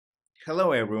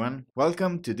Hello everyone,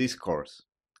 welcome to this course.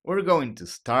 We're going to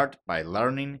start by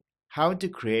learning how to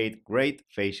create great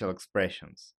facial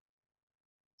expressions.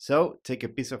 So take a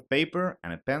piece of paper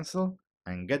and a pencil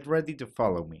and get ready to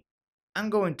follow me. I'm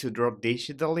going to draw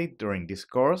digitally during this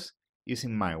course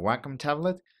using my Wacom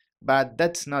tablet, but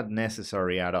that's not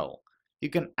necessary at all.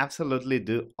 You can absolutely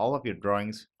do all of your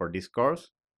drawings for this course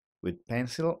with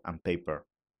pencil and paper.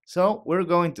 So we're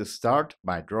going to start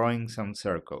by drawing some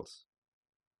circles.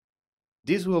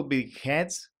 These will be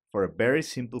heads for a very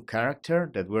simple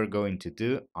character that we're going to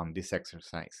do on this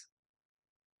exercise.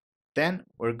 Then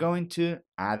we're going to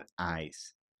add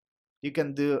eyes. You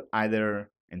can do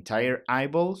either entire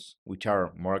eyeballs, which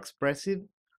are more expressive,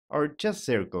 or just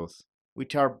circles,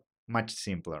 which are much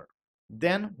simpler.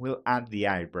 Then we'll add the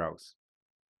eyebrows.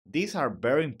 These are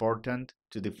very important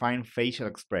to define facial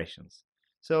expressions.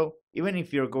 So even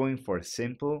if you're going for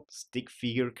simple stick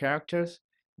figure characters,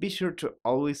 be sure to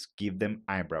always give them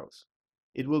eyebrows.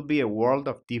 It will be a world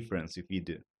of difference if you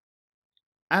do.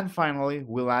 And finally,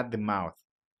 we'll add the mouth.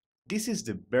 This is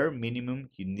the bare minimum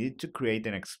you need to create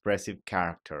an expressive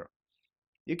character.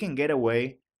 You can get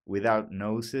away without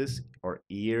noses or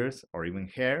ears or even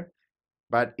hair,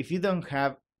 but if you don't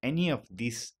have any of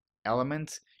these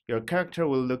elements, your character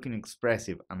will look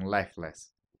inexpressive and lifeless.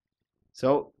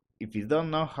 So, if you don't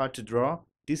know how to draw,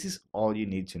 this is all you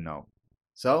need to know.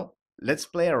 So, let's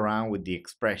play around with the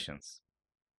expressions.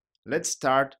 Let's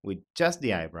start with just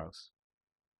the eyebrows.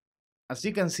 As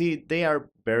you can see, they are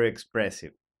very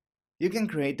expressive. You can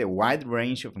create a wide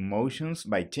range of emotions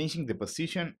by changing the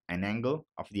position and angle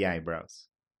of the eyebrows.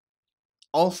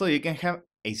 Also, you can have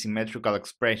asymmetrical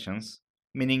expressions,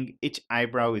 meaning each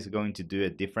eyebrow is going to do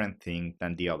a different thing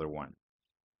than the other one.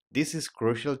 This is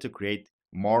crucial to create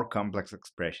more complex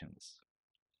expressions.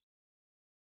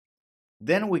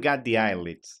 Then we got the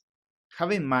eyelids.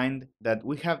 Have in mind that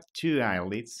we have two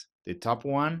eyelids, the top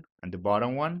one and the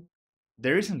bottom one.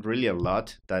 There isn't really a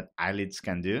lot that eyelids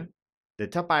can do. The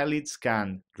top eyelids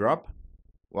can drop,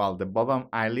 while the bottom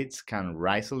eyelids can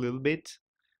rise a little bit.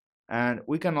 And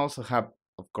we can also have,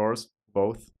 of course,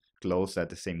 both closed at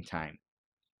the same time.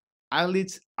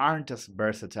 Eyelids aren't as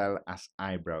versatile as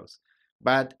eyebrows,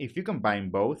 but if you combine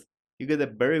both, you get a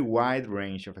very wide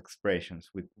range of expressions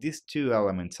with these two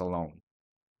elements alone.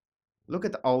 Look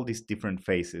at all these different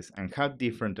faces and how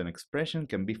different an expression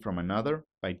can be from another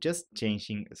by just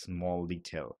changing a small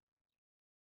detail.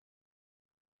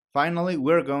 Finally,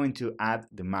 we're going to add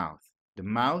the mouth. The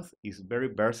mouth is very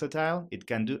versatile, it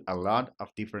can do a lot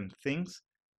of different things,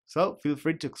 so feel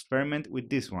free to experiment with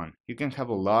this one. You can have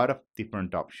a lot of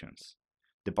different options.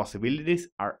 The possibilities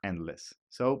are endless,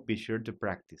 so be sure to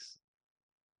practice.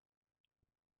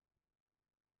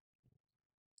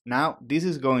 Now, this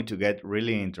is going to get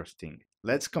really interesting.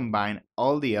 Let's combine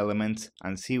all the elements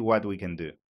and see what we can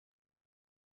do.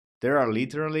 There are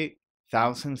literally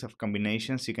thousands of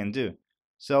combinations you can do,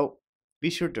 so be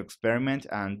sure to experiment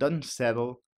and don't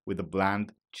settle with a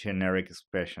bland, generic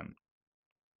expression.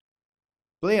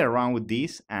 Play around with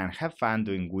these and have fun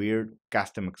doing weird,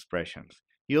 custom expressions.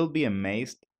 You'll be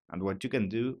amazed at what you can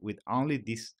do with only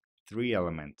these three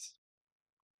elements.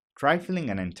 Try filling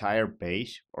an entire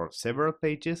page or several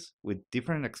pages with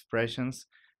different expressions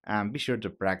and be sure to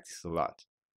practice a lot.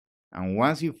 And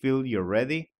once you feel you're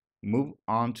ready, move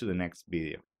on to the next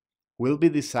video. We'll be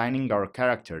designing our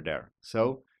character there,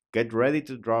 so get ready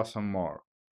to draw some more.